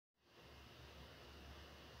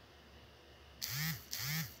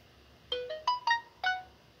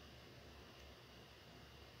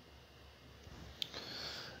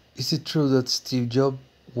Is it true that Steve Jobs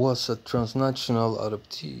was a transnational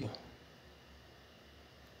adoptee?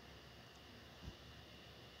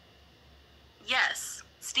 Yes,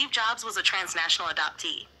 Steve Jobs was a transnational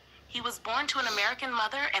adoptee. He was born to an American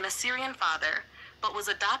mother and a Syrian father, but was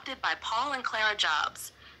adopted by Paul and Clara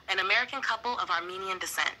Jobs, an American couple of Armenian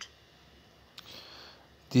descent.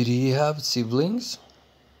 Did he have siblings?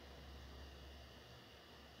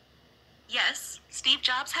 Yes, Steve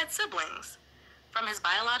Jobs had siblings. From his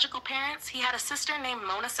biological parents, he had a sister named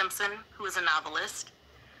Mona Simpson, who is a novelist.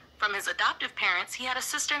 From his adoptive parents, he had a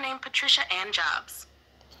sister named Patricia Ann Jobs.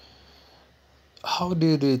 How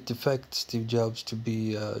did it affect Steve Jobs to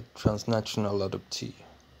be a transnational adoptee?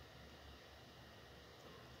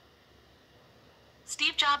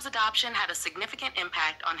 Steve Jobs' adoption had a significant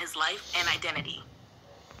impact on his life and identity.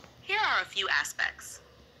 Here are a few aspects.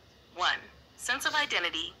 1. Sense of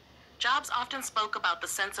identity. Jobs often spoke about the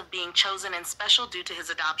sense of being chosen and special due to his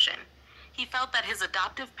adoption. He felt that his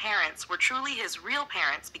adoptive parents were truly his real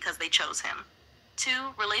parents because they chose him. 2.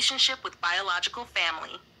 Relationship with biological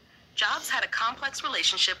family. Jobs had a complex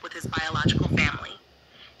relationship with his biological family.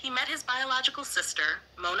 He met his biological sister,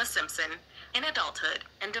 Mona Simpson, in adulthood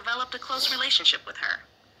and developed a close relationship with her.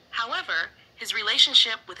 However, his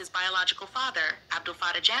relationship with his biological father, Abdul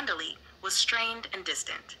Fattah Jandali, was strained and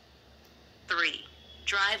distant. 3.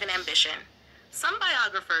 Drive and ambition. Some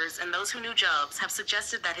biographers and those who knew Jobs have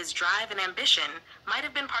suggested that his drive and ambition might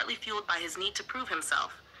have been partly fueled by his need to prove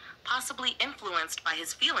himself, possibly influenced by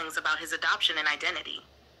his feelings about his adoption and identity.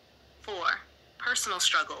 4. Personal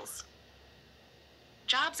struggles.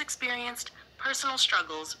 Jobs experienced personal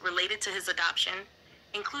struggles related to his adoption,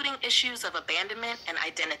 including issues of abandonment and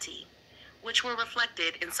identity, which were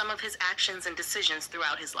reflected in some of his actions and decisions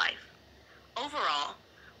throughout his life. Overall,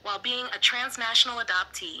 while being a transnational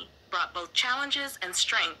adoptee brought both challenges and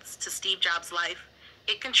strengths to Steve Jobs' life,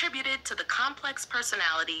 it contributed to the complex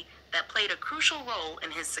personality that played a crucial role in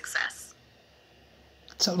his success.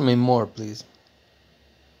 Tell me more, please.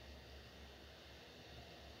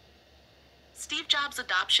 Steve Jobs'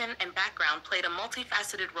 adoption and background played a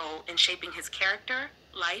multifaceted role in shaping his character,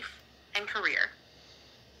 life, and career.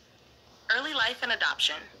 Early life and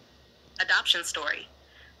adoption. Adoption story.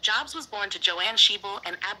 Jobs was born to Joanne Schiebel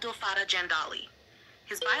and Abdul Fattah Jandali.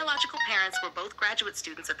 His biological parents were both graduate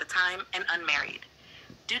students at the time and unmarried.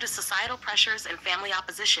 Due to societal pressures and family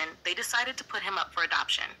opposition, they decided to put him up for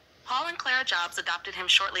adoption. Paul and Clara Jobs adopted him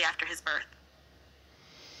shortly after his birth.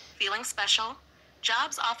 Feeling special?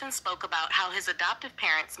 Jobs often spoke about how his adoptive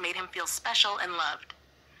parents made him feel special and loved.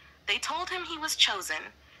 They told him he was chosen,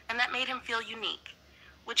 and that made him feel unique,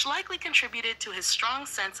 which likely contributed to his strong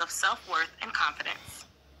sense of self-worth and confidence.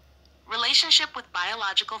 Relationship with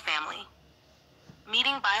biological family.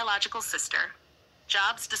 Meeting biological sister.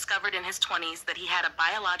 Jobs discovered in his 20s that he had a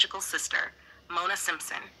biological sister, Mona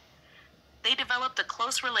Simpson. They developed a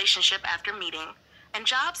close relationship after meeting, and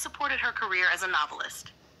Jobs supported her career as a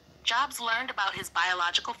novelist. Jobs learned about his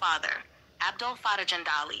biological father, Abdul Fattah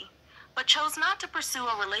Jandali, but chose not to pursue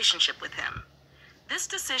a relationship with him. This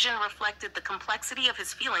decision reflected the complexity of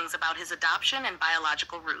his feelings about his adoption and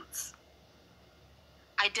biological roots.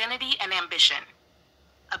 Identity and ambition.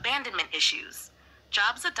 Abandonment issues.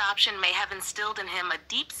 Jobs' adoption may have instilled in him a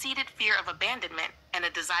deep-seated fear of abandonment and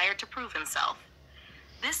a desire to prove himself.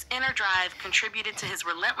 This inner drive contributed to his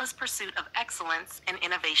relentless pursuit of excellence and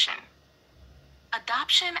innovation.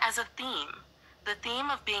 Adoption as a theme. The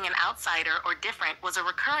theme of being an outsider or different was a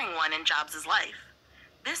recurring one in Jobs' life.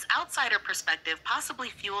 This outsider perspective possibly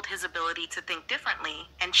fueled his ability to think differently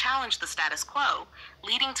and challenge the status quo,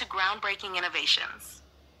 leading to groundbreaking innovations.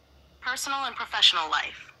 Personal and professional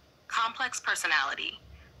life. Complex personality.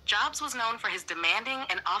 Jobs was known for his demanding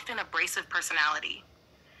and often abrasive personality.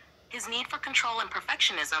 His need for control and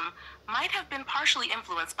perfectionism might have been partially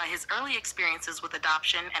influenced by his early experiences with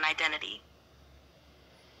adoption and identity.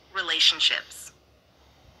 Relationships.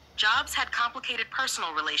 Jobs had complicated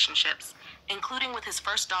personal relationships, including with his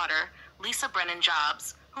first daughter, Lisa Brennan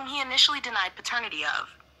Jobs, whom he initially denied paternity of.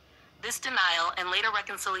 This denial and later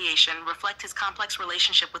reconciliation reflect his complex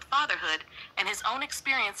relationship with fatherhood and his own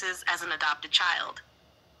experiences as an adopted child.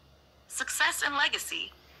 Success and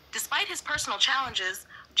legacy. Despite his personal challenges,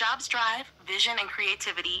 Jobs' drive, vision, and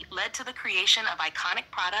creativity led to the creation of iconic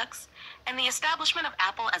products and the establishment of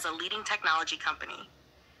Apple as a leading technology company.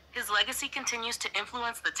 His legacy continues to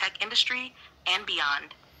influence the tech industry and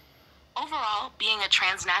beyond. Overall, being a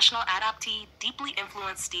transnational adoptee deeply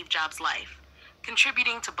influenced Steve Jobs' life,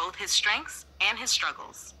 contributing to both his strengths and his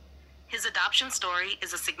struggles. His adoption story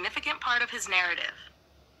is a significant part of his narrative.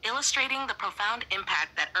 illustrating the profound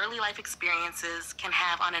impact that early life experiences can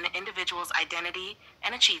have on an individual's identity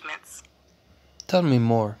and achievements. Tell me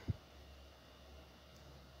more.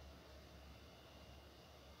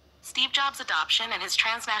 Steve Jobs' adoption and his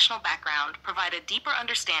transnational background provide a deeper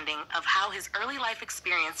understanding of how his early life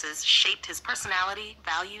experiences shaped his personality,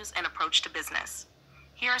 values, and approach to business.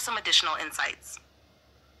 Here are some additional insights.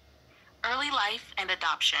 Early life and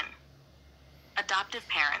adoption. Adoptive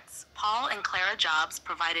parents, Paul and Clara Jobs,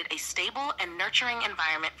 provided a stable and nurturing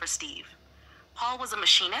environment for Steve. Paul was a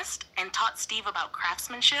machinist and taught Steve about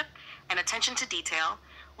craftsmanship and attention to detail,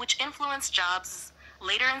 which influenced Jobs'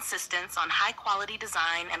 later insistence on high-quality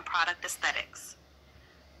design and product aesthetics.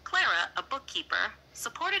 Clara, a bookkeeper,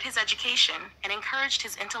 supported his education and encouraged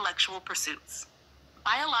his intellectual pursuits.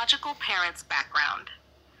 Biological parents' background.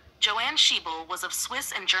 Joanne Schiebel was of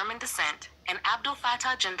Swiss and German descent, and Abdul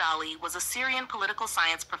Fattah Jindali was a Syrian political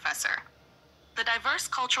science professor. The diverse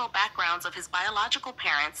cultural backgrounds of his biological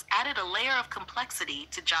parents added a layer of complexity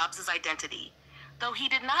to Jobs' identity, though he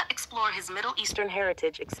did not explore his Middle Eastern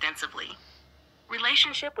heritage extensively.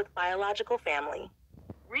 Relationship with biological family.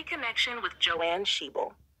 Reconnection with Joanne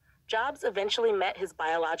Schiebel. Jobs eventually met his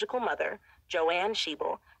biological mother, Joanne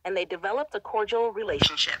Schiebel, and they developed a cordial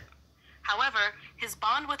relationship. However, his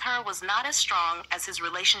bond with her was not as strong as his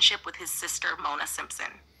relationship with his sister, Mona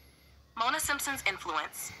Simpson. Mona Simpson's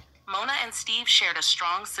influence. Mona and Steve shared a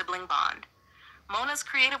strong sibling bond. Mona's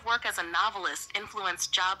creative work as a novelist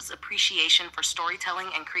influenced Jobs' appreciation for storytelling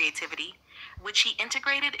and creativity, which he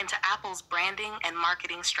integrated into Apple's branding and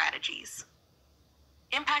marketing strategies.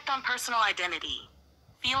 Impact on personal identity.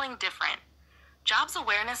 Feeling different. Jobs'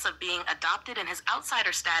 awareness of being adopted and his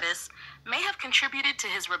outsider status may have contributed to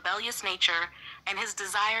his rebellious nature and his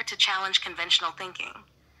desire to challenge conventional thinking.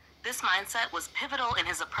 This mindset was pivotal in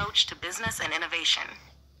his approach to business and innovation.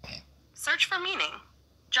 Search for meaning.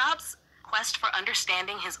 Jobs' quest for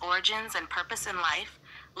understanding his origins and purpose in life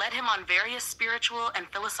led him on various spiritual and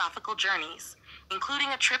philosophical journeys, including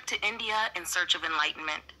a trip to India in search of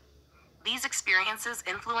enlightenment. These experiences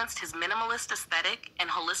influenced his minimalist aesthetic and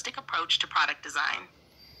holistic approach to product design.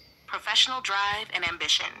 Professional drive and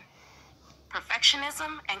ambition.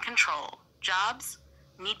 Perfectionism and control. Jobs'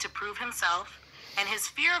 need to prove himself, and his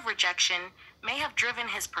fear of rejection may have driven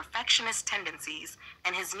his perfectionist tendencies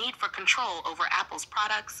and his need for control over Apple's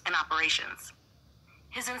products and operations.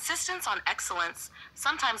 His insistence on excellence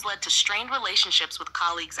sometimes led to strained relationships with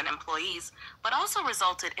colleagues and employees, but also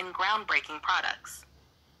resulted in groundbreaking products.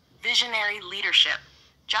 Visionary leadership.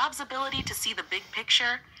 Jobs' ability to see the big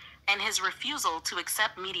picture and his refusal to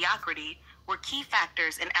accept mediocrity were key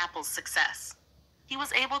factors in Apple's success. He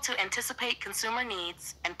was able to anticipate consumer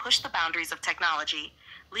needs and push the boundaries of technology,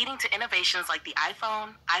 leading to innovations like the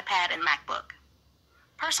iPhone, iPad, and MacBook.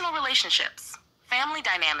 Personal relationships. Family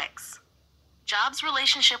dynamics. Jobs'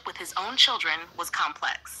 relationship with his own children was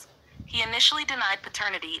complex. He initially denied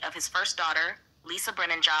paternity of his first daughter, Lisa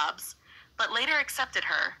Brennan Jobs, but later accepted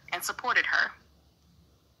her and supported her.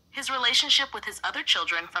 His relationship with his other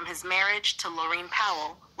children from his marriage to Laureen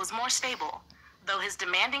Powell was more stable, though his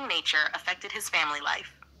demanding nature affected his family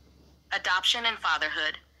life. Adoption and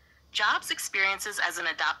fatherhood. Jobs' experiences as an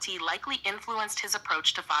adoptee likely influenced his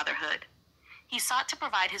approach to fatherhood. He sought to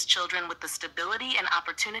provide his children with the stability and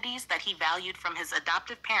opportunities that he valued from his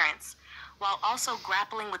adoptive parents, while also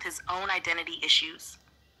grappling with his own identity issues.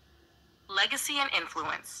 Legacy and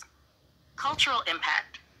influence. Cultural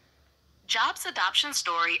impact. Jobs' adoption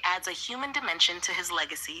story adds a human dimension to his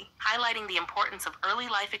legacy, highlighting the importance of early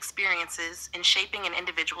life experiences in shaping an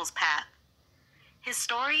individual's path. His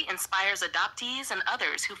story inspires adoptees and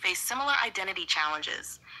others who face similar identity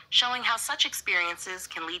challenges, showing how such experiences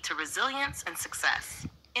can lead to resilience and success.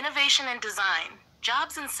 Innovation and design.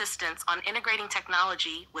 Jobs' insistence on integrating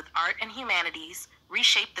technology with art and humanities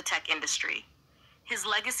reshaped the tech industry. His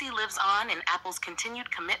legacy lives on in Apple's continued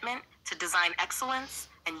commitment to design excellence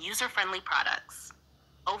and user-friendly products.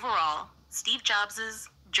 Overall, Steve Jobs'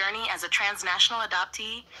 journey as a transnational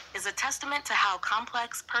adoptee is a testament to how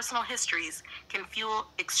complex personal histories can fuel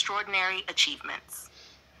extraordinary achievements.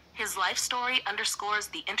 His life story underscores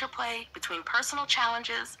the interplay between personal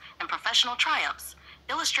challenges and professional triumphs,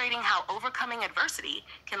 illustrating how overcoming adversity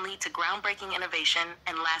can lead to groundbreaking innovation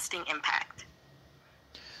and lasting impact.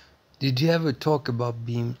 Did you ever talk about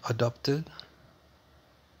being adopted?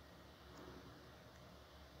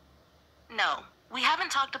 No, we haven't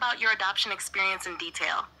talked about your adoption experience in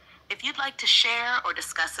detail. If you'd like to share or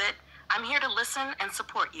discuss it, I'm here to listen and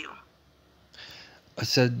support you. I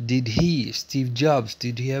said, Steve Jobs,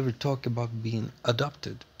 did he ever talk about being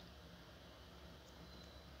adopted?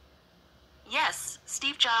 Yes,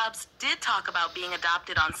 Steve Jobs did talk about being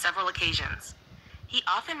adopted on several occasions. He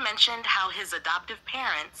often mentioned how his adoptive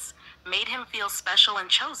parents made him feel special and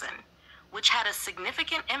chosen, which had a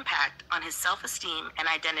significant impact on his self-esteem and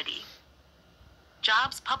identity.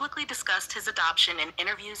 Jobs publicly discussed his adoption in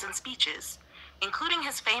interviews and speeches, including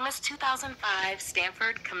his famous 2005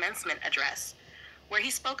 Stanford commencement address, where he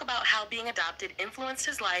spoke about how being adopted influenced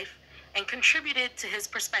his life and contributed to his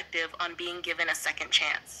perspective on being given a second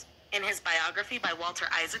chance. In his biography by Walter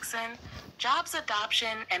Isaacson, Jobs'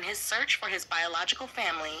 adoption and his search for his biological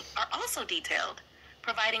family are also detailed,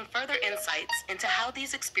 providing further insights into how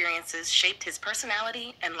these experiences shaped his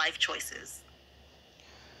personality and life choices.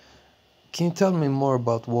 Can you tell me more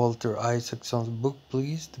about Walter Isaacson's book,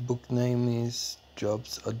 please? The book name is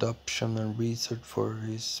Jobs' Adoption and Research for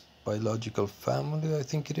His Biological Family, I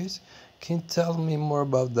think it is. Can you tell me more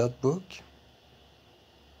about that book?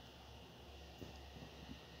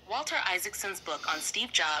 Walter Isaacson's book on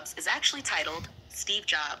Steve Jobs is actually titled Steve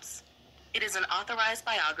Jobs. It is an authorized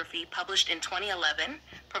biography published in 2011,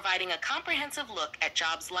 providing a comprehensive look at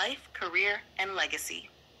Jobs' life, career, and legacy.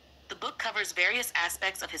 The book covers various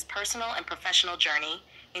aspects of his personal and professional journey,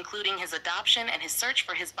 including his adoption and his search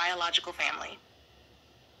for his biological family.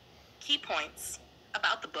 Key points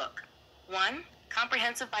about the book. 1.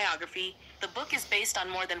 Comprehensive biography. The book is based on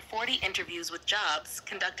more than 40 interviews with Jobs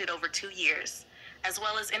conducted over 2 years, as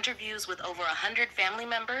well as interviews with over 100 family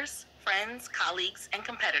members, friends, colleagues, and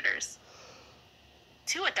competitors.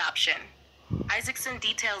 2. Adoption. Isaacson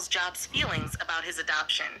details Jobs' feelings about his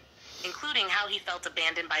adoption, including how he felt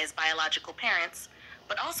abandoned by his biological parents,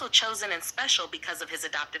 but also chosen and special because of his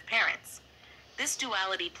adoptive parents. This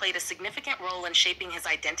duality played a significant role in shaping his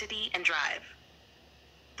identity and drive.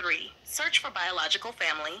 3. Search for biological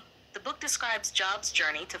family. The book describes Jobs'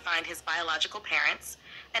 journey to find his biological parents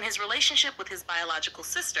and his relationship with his biological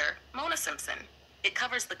sister, Mona Simpson. It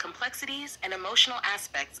covers the complexities and emotional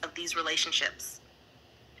aspects of these relationships.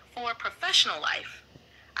 4. Professional life.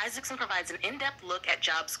 Isaacson provides an in-depth look at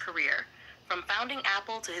Jobs' career, from founding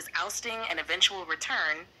Apple to his ousting and eventual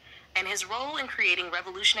return, and his role in creating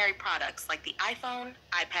revolutionary products like the iPhone,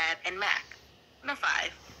 iPad, and Mac. 5.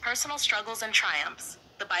 Personal struggles and triumphs.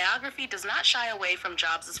 The biography does not shy away from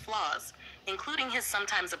Jobs' flaws, including his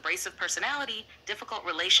sometimes abrasive personality, difficult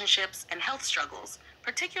relationships, and health struggles,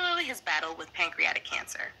 particularly his battle with pancreatic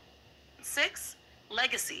cancer. 6.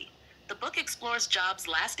 Legacy. The book explores Jobs'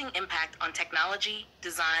 lasting impact on technology,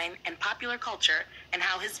 design, and popular culture, and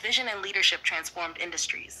how his vision and leadership transformed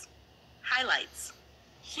industries. Highlights.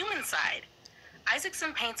 Human side.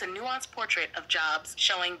 Isaacson paints a nuanced portrait of Jobs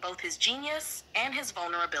showing both his genius and his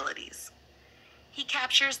vulnerabilities. He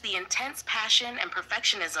captures the intense passion and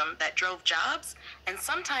perfectionism that drove Jobs and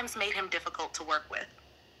sometimes made him difficult to work with.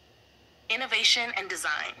 Innovation and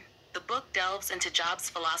design. The book delves into Jobs'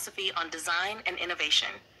 philosophy on design and innovation,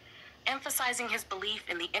 emphasizing his belief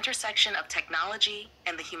in the intersection of technology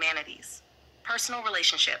and the humanities. Personal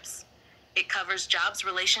relationships. It covers Jobs'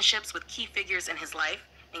 relationships with key figures in his life,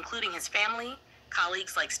 including his family,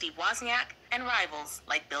 colleagues like Steve Wozniak, and rivals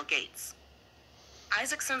like Bill Gates.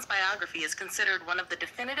 Isaacson's biography is considered one of the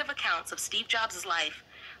definitive accounts of Steve Jobs' life,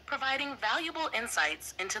 providing valuable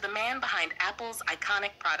insights into the man behind Apple's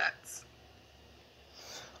iconic products.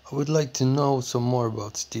 I would like to know some more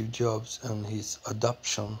about Steve Jobs and his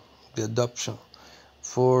adoption, the adoption.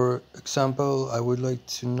 For example, I would like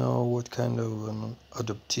to know what kind of an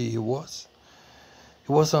adoptee he was.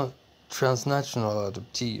 He was a transnational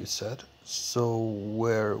adoptee, you said. So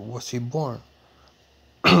where was he born?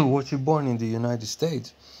 Was he born in the United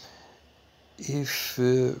States?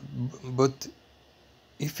 But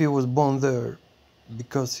if he was born there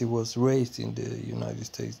because he was raised in the United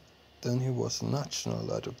States, then he was a national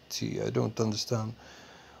adoptee. I don't understand.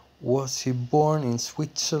 Was he born in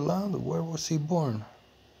Switzerland? Where was he born?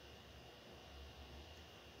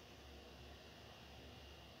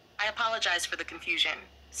 I apologize for the confusion.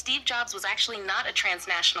 Steve Jobs was actually not a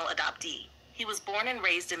transnational adoptee. He was born and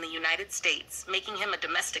raised in the United States, making him a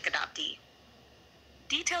domestic adoptee.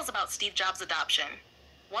 Details about Steve Jobs' adoption.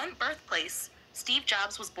 1. Birthplace. Steve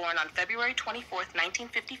Jobs was born on February 24,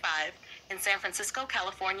 1955, in San Francisco,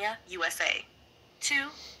 California, USA. 2.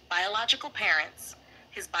 Biological parents.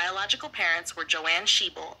 His biological parents were Joanne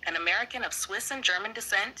Schiebel, an American of Swiss and German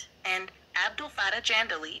descent, and Abdul Fattah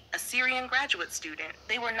Jandali, a Syrian graduate student.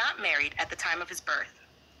 They were not married at the time of his birth.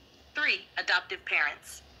 3. Adoptive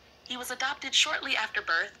parents. He was adopted shortly after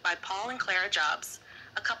birth by Paul and Clara Jobs,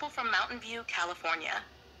 a couple from Mountain View, California.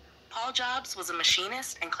 Paul Jobs was a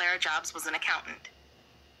machinist and Clara Jobs was an accountant.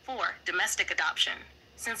 4. Domestic adoption.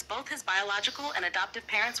 Since both his biological and adoptive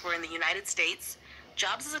parents were in the United States,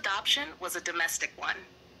 Jobs' adoption was a domestic one.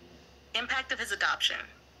 Impact of his adoption.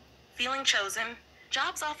 Feeling chosen.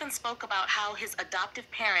 Jobs often spoke about how his adoptive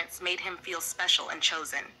parents made him feel special and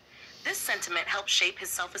chosen. This sentiment helped shape his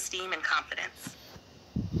self-esteem and confidence.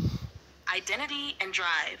 Identity and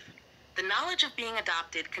drive. The knowledge of being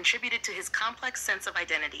adopted contributed to his complex sense of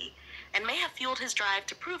identity and may have fueled his drive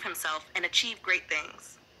to prove himself and achieve great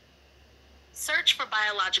things. Search for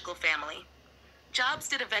biological family. Jobs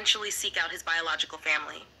did eventually seek out his biological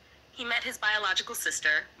family. He met his biological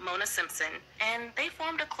sister, Mona Simpson, and they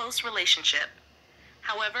formed a close relationship.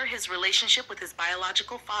 However, his relationship with his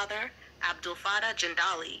biological father, Abdul Fattah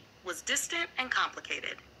Jindali, was distant and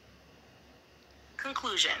complicated.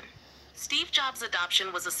 Conclusion. Steve Jobs'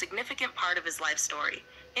 adoption was a significant part of his life story,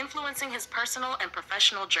 influencing his personal and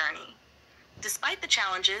professional journey. Despite the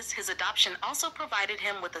challenges, his adoption also provided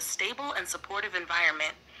him with a stable and supportive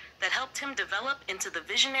environment that helped him develop into the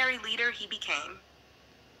visionary leader he became.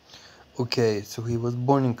 Okay, so he was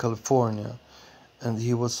born in California, and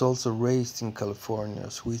he was also raised in California,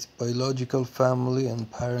 so his biological family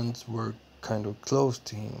and parents were kind of close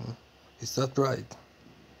to him. Is that right?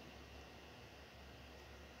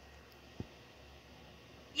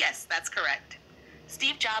 Yes, that's correct.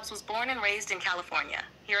 Steve Jobs was born and raised in California.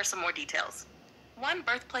 Here are some more details. 1.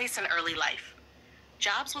 Birthplace and early life.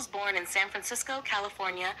 Jobs was born in San Francisco,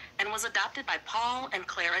 California, and was adopted by Paul and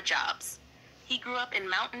Clara Jobs. He grew up in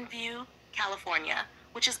Mountain View, California,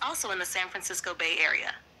 which is also in the San Francisco Bay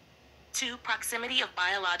Area. 2. Proximity of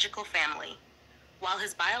biological family. While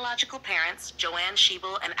his biological parents, Joanne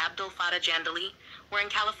Schiebel and Abdul Fattah Jandali, were in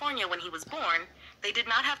California when he was born, they did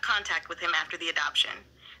not have contact with him after the adoption.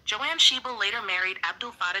 Joanne Schiebel later married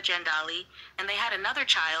Abdul Fattah Jandali, and they had another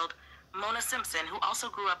child, Mona Simpson, who also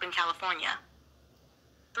grew up in California.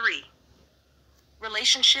 3.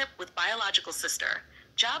 Relationship with biological sister.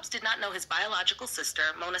 Jobs did not know his biological sister,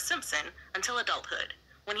 Mona Simpson, until adulthood.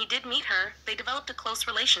 When he did meet her, they developed a close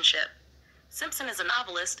relationship. Simpson is a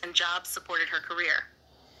novelist, and Jobs supported her career.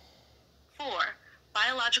 4.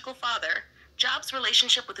 Biological father. Jobs'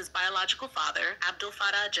 relationship with his biological father, Abdul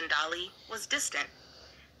Fattah Jandali, was distant.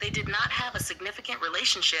 They did not have a significant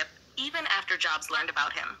relationship even after Jobs learned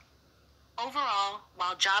about him. Overall,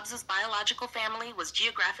 while Jobs' biological family was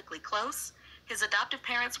geographically close, his adoptive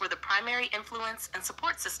parents were the primary influence and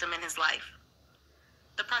support system in his life.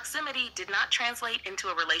 The proximity did not translate into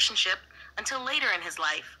a relationship until later in his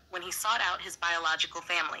life when he sought out his biological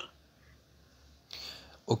family.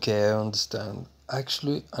 Okay, I understand.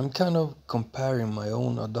 Actually, I'm kind of comparing my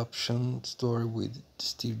own adoption story with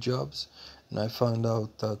Steve Jobs, and I found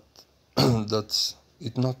out that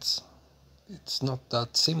it's not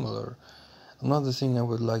that similar. Another thing I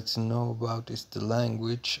would like to know about is the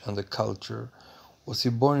language and the culture. Was he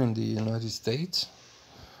born in the United States?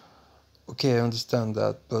 Okay, I understand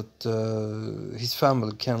that, but his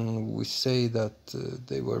family, can we say that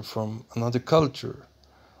they were from another culture?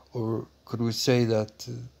 Or could we say that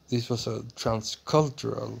this was a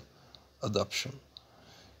transcultural adoption?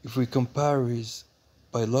 If we compare his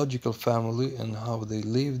biological family and how they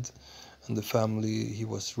lived and the family he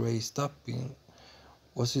was raised up in,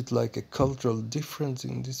 was it like a cultural difference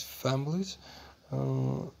in these families?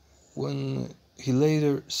 When he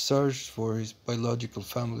later searched for his biological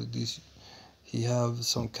family, did he have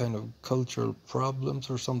some kind of cultural problems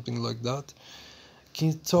or something like that? Can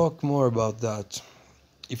you talk more about that,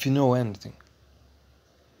 if you know anything?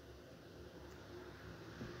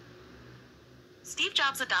 Steve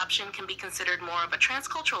Jobs' adoption can be considered more of a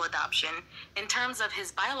transcultural adoption in terms of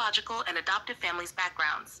his biological and adoptive family's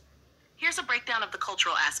backgrounds. Here's a breakdown of the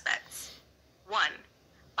cultural aspects. 1.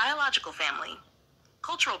 Biological family.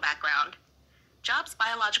 Cultural background. Jobs'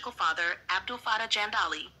 biological father, Abdul Fattah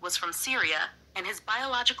Jandali, was from Syria, and his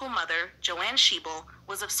biological mother, Joanne Schiebel,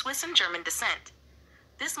 was of Swiss and German descent.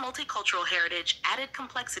 This multicultural heritage added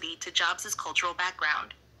complexity to Jobs' cultural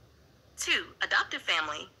background. 2. Adoptive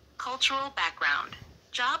family. Cultural background.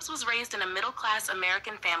 Jobs was raised in a middle-class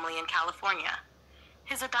American family in California.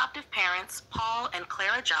 His adoptive parents, Paul and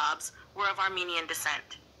Clara Jobs, were of Armenian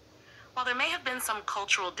descent. While there may have been some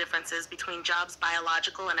cultural differences between Jobs'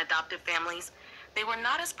 biological and adoptive families, they were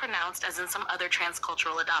not as pronounced as in some other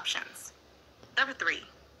transcultural adoptions. Number 3.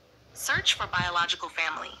 Search for biological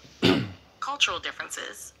family. Cultural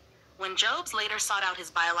differences. When Jobs later sought out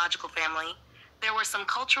his biological family, there were some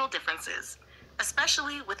cultural differences,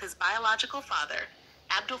 especially with his biological father,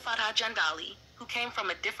 Abdul Fattah Jandali, who came from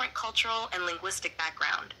a different cultural and linguistic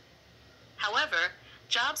background. However,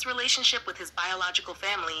 Jobs' relationship with his biological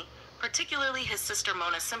family, particularly his sister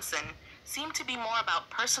Mona Simpson, seemed to be more about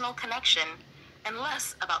personal connection and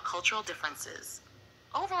less about cultural differences.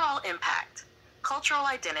 Overall impact. Cultural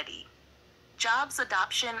identity. Jobs'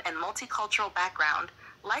 adoption and multicultural background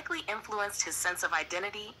likely influenced his sense of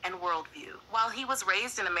identity and worldview. While he was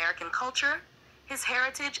raised in American culture, his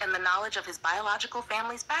heritage and the knowledge of his biological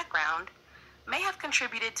family's background may have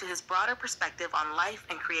contributed to his broader perspective on life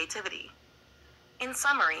and creativity. In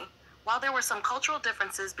summary, while there were some cultural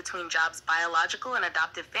differences between Jobs' biological and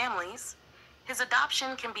adoptive families, his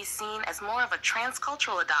adoption can be seen as more of a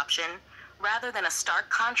transcultural adoption rather than a stark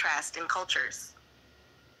contrast in cultures.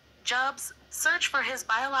 Jobs' search for his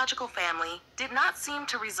biological family did not seem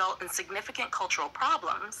to result in significant cultural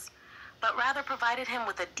problems, but rather provided him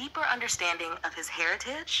with a deeper understanding of his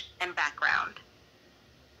heritage and background.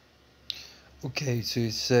 Okay, so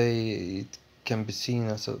you say it can be seen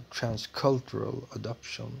as a transcultural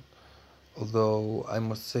adoption, although I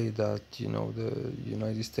must say that, the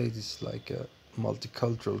United States is like a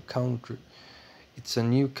multicultural country. It's a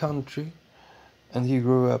new country, and he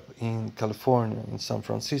grew up in California, in San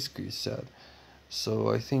Francisco, you said. So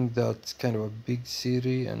I think that's kind of a big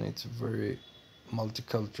city and it's very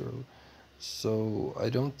multicultural. So I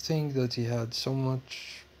don't think that he had so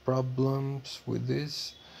much problems with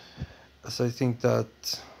this, as I think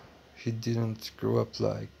that he didn't grow up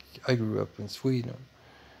like I grew up in Sweden.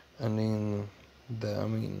 And in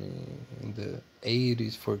the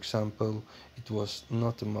 80s, for example, it was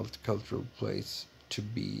not a multicultural place to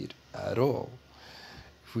be at all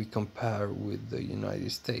if we compare with the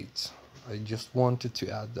United States. I just wanted to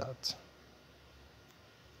add that.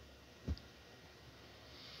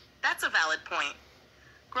 That's a valid point.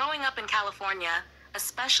 Growing up in California,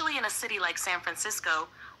 especially in a city like San Francisco,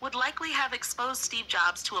 would likely have exposed Steve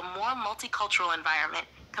Jobs to a more multicultural environment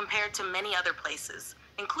compared to many other places,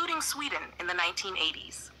 including Sweden in the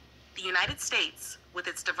 1980s. The United States, with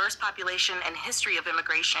its diverse population and history of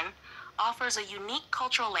immigration, offers a unique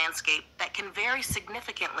cultural landscape that can vary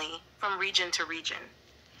significantly from region to region.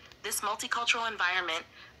 This multicultural environment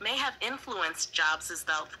may have influenced Jobs'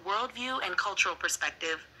 worldview and cultural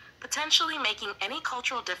perspective, potentially making any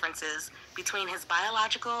cultural differences between his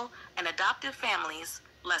biological and adoptive families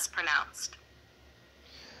less pronounced.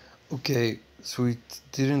 Okay, so it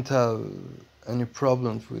didn't have any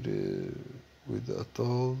problems with at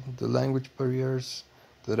all the language barriers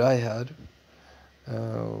that I had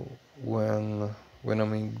uh, when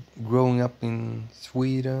growing up in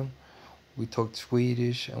Sweden. We talked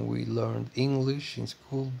Swedish and we learned English in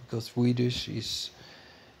school because Swedish is,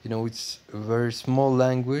 it's a very small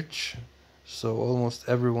language, so almost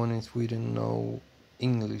everyone in Sweden know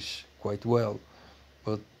English quite well.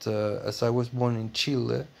 But as I was born in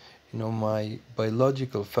Chile, my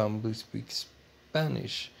biological family speaks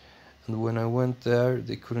Spanish, and when I went there,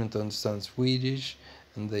 they couldn't understand Swedish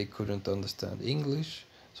and they couldn't understand English,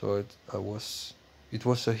 so it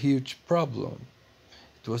was a huge problem.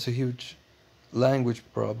 It was a huge language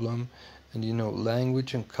problem, and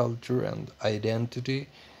language and culture and identity,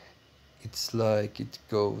 it's like it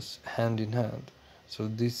goes hand in hand. So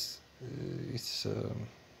this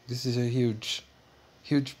is a huge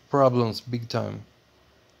problems, big time.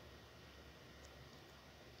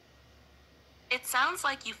 It sounds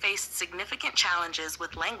like you faced significant challenges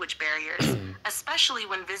with language barriers, especially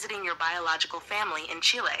when visiting your biological family in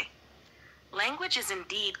Chile. Language is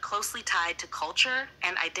indeed closely tied to culture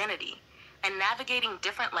and identity, and navigating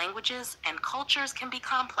different languages and cultures can be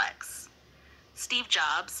complex. Steve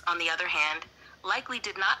Jobs, on the other hand, likely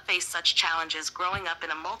did not face such challenges growing up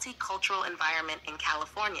in a multicultural environment in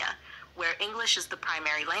California, where English is the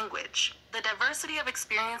primary language. The diversity of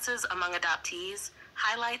experiences among adoptees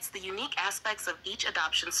highlights the unique aspects of each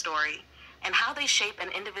adoption story and how they shape an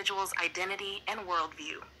individual's identity and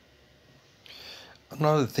worldview.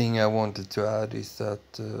 Another thing I wanted to add is that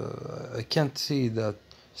I can't see that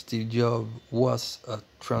Steve Jobs was a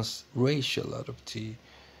transracial adoptee.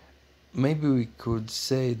 Maybe we could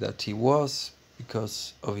say that he was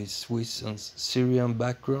because of his Swiss and Syrian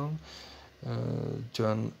background to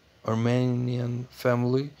an Armenian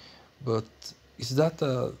family, but is that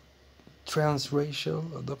a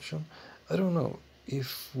transracial adoption? I don't know.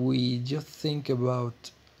 If we just think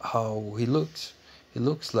about how he looks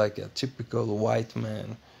like a typical white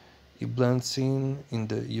man. He blends in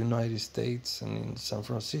the United States and in San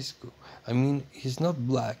Francisco. I mean, he's not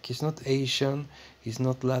black, he's not Asian, he's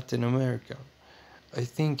not Latin American. I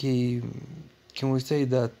think can we say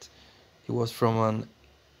that he was from an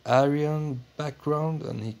Aryan background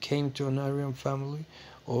and he came to an Aryan family?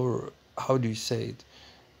 Or how do you say it?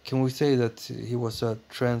 Can we say that he was a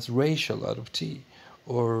transracial adoptee?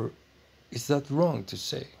 Or is that wrong to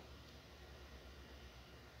say?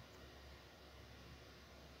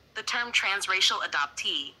 The term transracial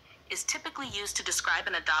adoptee is typically used to describe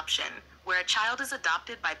an adoption where a child is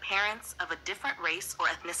adopted by parents of a different race or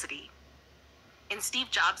ethnicity. In Steve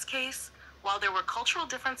Jobs' case, while there were cultural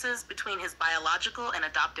differences between his biological and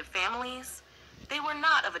adoptive families, they were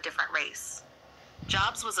not of a different race.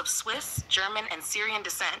 Jobs was of Swiss, German, and Syrian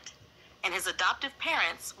descent, and his adoptive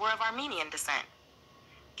parents were of Armenian descent.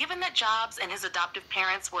 Given that Jobs and his adoptive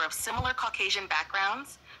parents were of similar Caucasian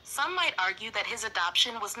backgrounds, some might argue that his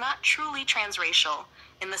adoption was not truly transracial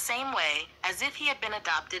in the same way as if he had been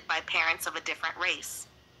adopted by parents of a different race.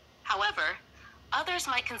 However, others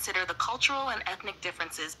might consider the cultural and ethnic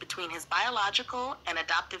differences between his biological and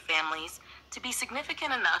adoptive families to be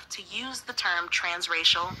significant enough to use the term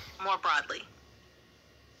transracial more broadly.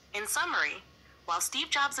 In summary, while Steve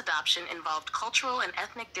Jobs' adoption involved cultural and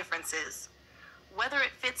ethnic differences, whether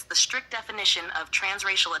it fits the strict definition of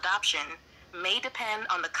transracial adoption may depend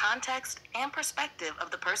on the context and perspective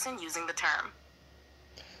of the person using the term.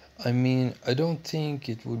 I mean, I don't think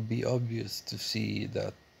it would be obvious to see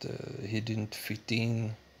that he didn't fit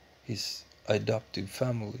in his adoptive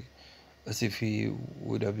family, as if he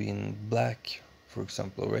would have been black, for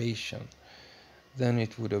example, or Asian. Then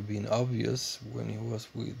it would have been obvious when he was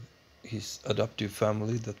with his adoptive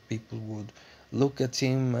family that people would look at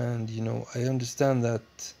him, and I understand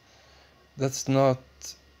that that's not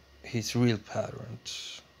his real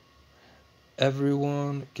parent.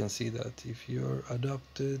 Everyone can see that if you're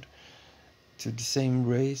adopted to the same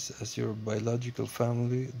race as your biological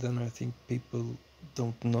family, then I think people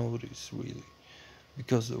don't notice really,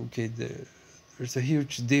 because okay, there's a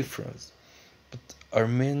huge difference. But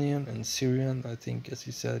Armenian and Syrian, I think, as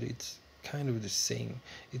you said, it's kind of the same.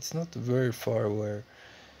 It's not very far away.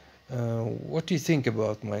 What do you think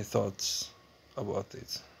about my thoughts about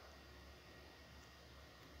it?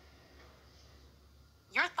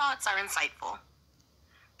 Your thoughts are insightful.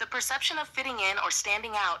 The perception of fitting in or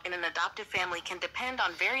standing out in an adoptive family can depend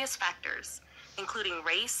on various factors, including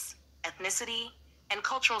race, ethnicity, and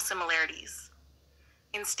cultural similarities.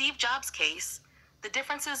 In Steve Jobs' case, the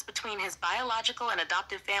differences between his biological and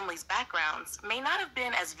adoptive family's backgrounds may not have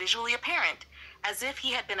been as visually apparent as if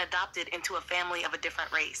he had been adopted into a family of a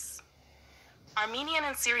different race. Armenian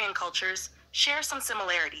and Syrian cultures share some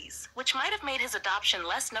similarities, which might have made his adoption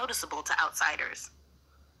less noticeable to outsiders.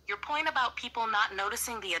 Your point about people not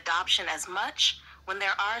noticing the adoption as much when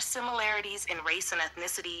there are similarities in race and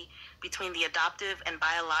ethnicity between the adoptive and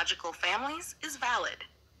biological families is valid.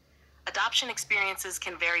 Adoption experiences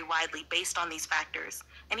can vary widely based on these factors,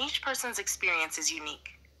 and each person's experience is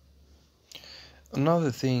unique.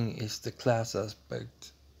 Another thing is the class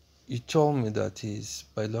aspect. You told me that his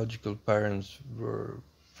biological parents were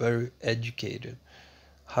very educated,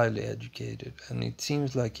 highly educated, and it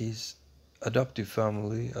seems like his adoptive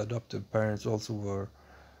parents also were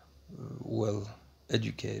well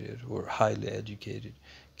educated or highly educated.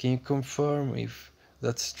 Can you confirm if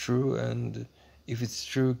that's true? And if it's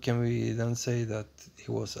true, can we then say that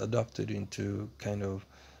he was adopted into kind of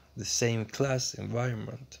the same class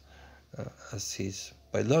environment as his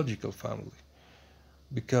biological family?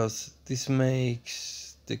 Because this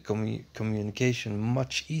makes the communication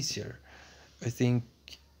much easier, I think,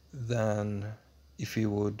 than if he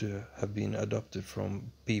would have been adopted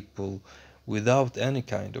from people without any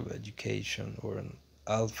kind of education or an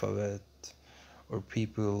alphabet, or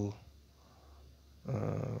people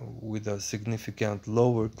with a significant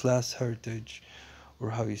lower class heritage,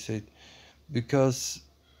 or how you say it, because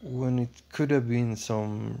when it could have been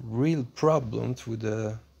some real problems with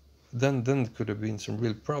the then it could have been some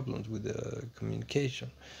real problems with the communication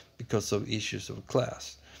because of issues of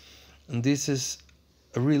class. And this is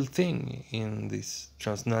a real thing in these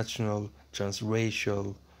transnational,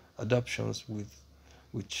 transracial adoptions,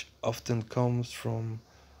 which often comes from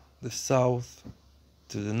the south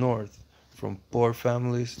to the north, from poor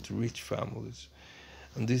families to rich families.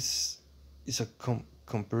 And this is a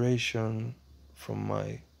comparison from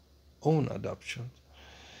my own adoption.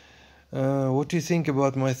 What do you think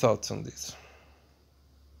about my thoughts on this?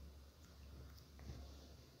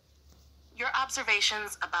 Your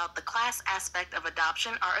observations about the class aspect of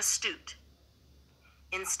adoption are astute.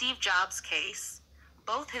 In Steve Jobs' case,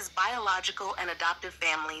 both his biological and adoptive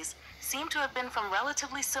families seem to have been from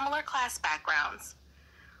relatively similar class backgrounds,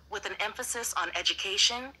 with an emphasis on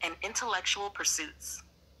education and intellectual pursuits.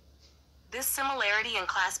 This similarity in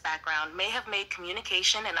class background may have made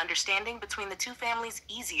communication and understanding between the two families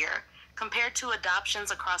easier compared to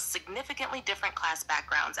adoptions across significantly different class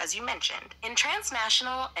backgrounds, as you mentioned. In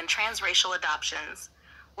transnational and transracial adoptions,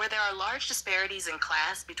 where there are large disparities in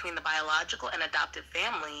class between the biological and adoptive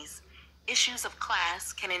families, issues of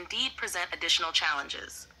class can indeed present additional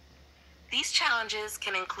challenges. These challenges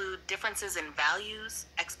can include differences in values,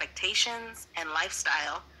 expectations, and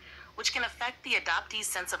lifestyle, which can affect the adoptee's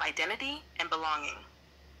sense of identity and belonging.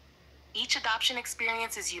 Each adoption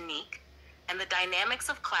experience is unique, and the dynamics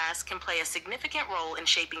of class can play a significant role in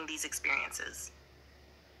shaping these experiences.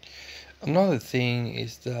 Another thing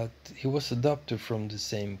is that he was adopted from the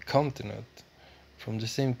same continent to the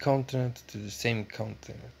same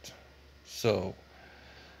continent. So,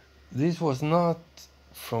 this was not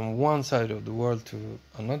from one side of the world to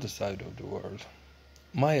another side of the world.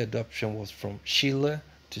 My adoption was from Chile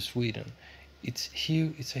to Sweden. It's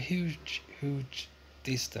a huge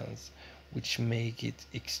distance, which make it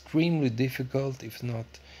extremely difficult, if not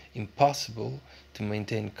impossible, to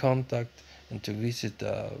maintain contact and to visit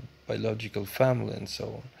a biological family and so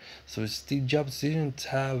on. So Steve Jobs didn't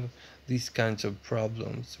have these kinds of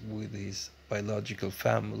problems with his biological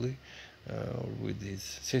family or with his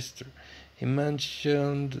sister. He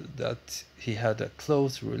mentioned that he had a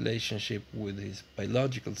close relationship with his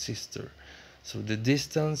biological sister, so the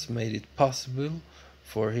distance made it possible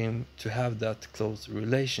for him to have that close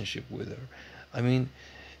relationship with her. I mean,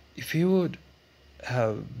 if he would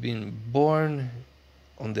have been born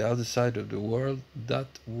on the other side of the world, that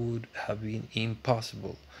would have been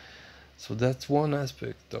impossible. So that's one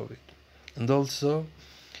aspect of it. And also,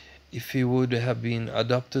 if he would have been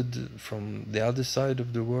adopted from the other side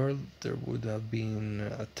of the world, there would have been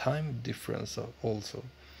a time difference also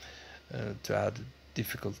to add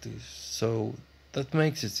difficulties. So that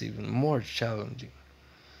makes it even more challenging.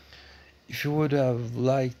 If you would have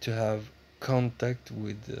liked to have contact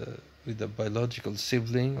with a biological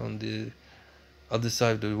sibling on the other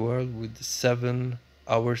side of the world with 7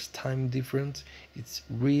 hours time difference, it's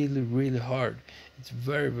really hard. It's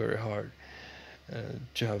very hard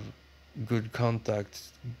to have good contact,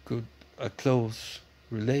 a close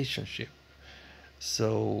relationship.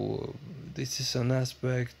 So this is an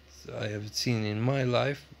aspect I have seen in my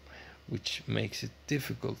life which makes it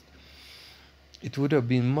difficult. It would have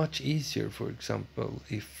been much easier, for example,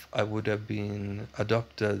 if I would have been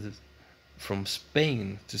adopted from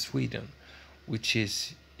Spain to Sweden, which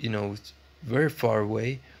is, it's very far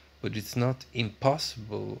away, but it's not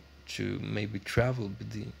impossible to maybe travel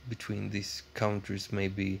between these countries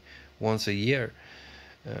maybe once a year,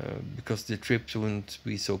 because the trips wouldn't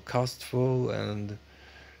be so costful, and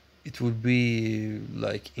it would be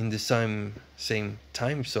like in the same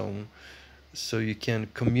time zone, so you can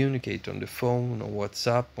communicate on the phone, on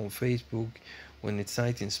WhatsApp, on Facebook. When it's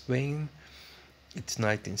night in Spain, it's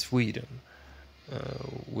night in Sweden.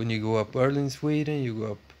 When you go up early in Sweden, you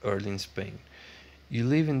go up early in Spain. You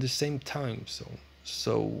live in the same time zone,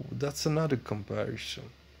 so that's another comparison.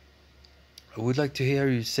 I would like to hear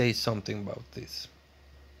you say something about this.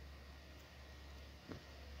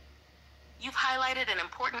 You've highlighted an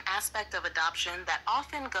important aspect of adoption that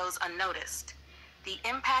often goes unnoticed: the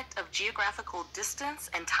impact of geographical distance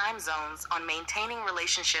and time zones on maintaining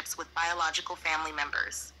relationships with biological family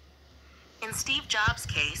members. In Steve Jobs'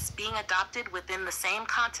 case, being adopted within the same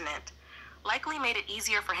continent likely made it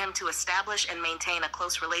easier for him to establish and maintain a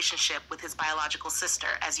close relationship with his biological sister,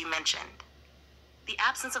 as you mentioned. The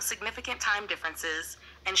absence of significant time differences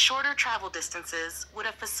and shorter travel distances would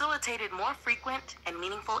have facilitated more frequent and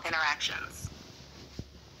meaningful interactions.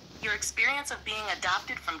 Your experience of being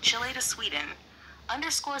adopted from Chile to Sweden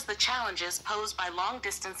underscores the challenges posed by long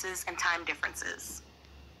distances and time differences.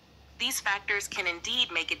 These factors can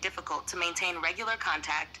indeed make it difficult to maintain regular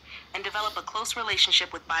contact and develop a close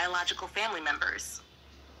relationship with biological family members,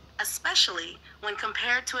 especially when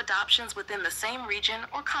compared to adoptions within the same region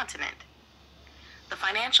or continent. The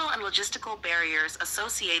financial and logistical barriers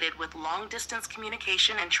associated with long-distance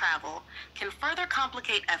communication and travel can further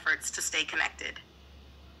complicate efforts to stay connected.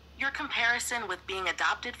 Your comparison with being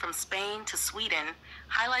adopted from Spain to Sweden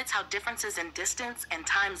highlights how differences in distance and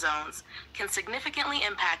time zones can significantly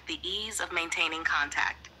impact the ease of maintaining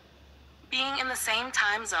contact. Being in the same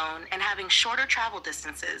time zone and having shorter travel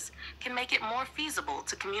distances can make it more feasible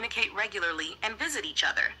to communicate regularly and visit each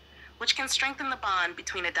other, which can strengthen the bond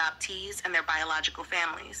between adoptees and their biological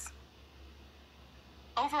families.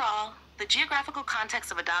 Overall, the geographical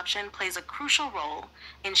context of adoption plays a crucial role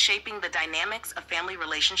in shaping the dynamics of family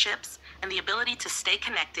relationships and the ability to stay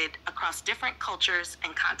connected across different cultures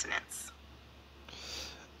and continents.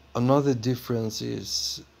 Another difference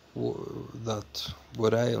is that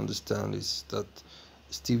what I understand is that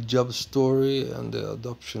Steve Jobs' story and the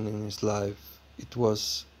adoption in his life, it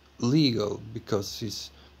was legal because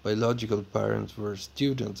his biological parents were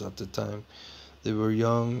students at the time. They were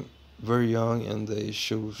young, very young, and they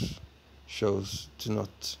chose to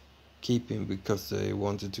not keeping because they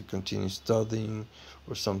wanted to continue studying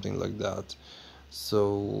or something like that.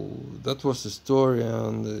 So that was the story,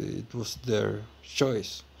 and it was their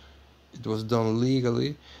choice. It was done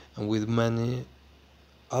legally, and with many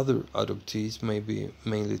other adoptees, maybe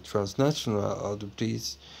mainly transnational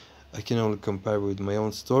adoptees, I can only compare with my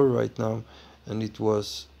own story right now, and it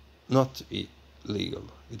was not illegal.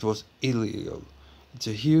 It was illegal. It's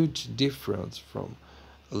a huge difference from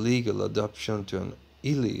a legal adoption to an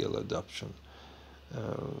illegal adoption.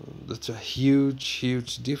 That's a huge,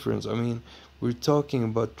 huge difference. I mean, we're talking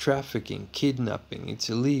about trafficking, kidnapping. It's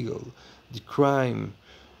illegal. The crime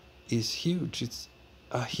is huge. It's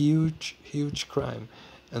a huge, huge crime.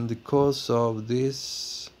 And the cause of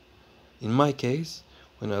this, in my case,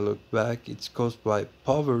 when I look back, it's caused by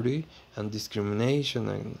poverty and discrimination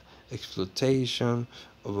and exploitation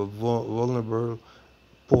of a vulnerable,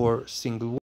 poor single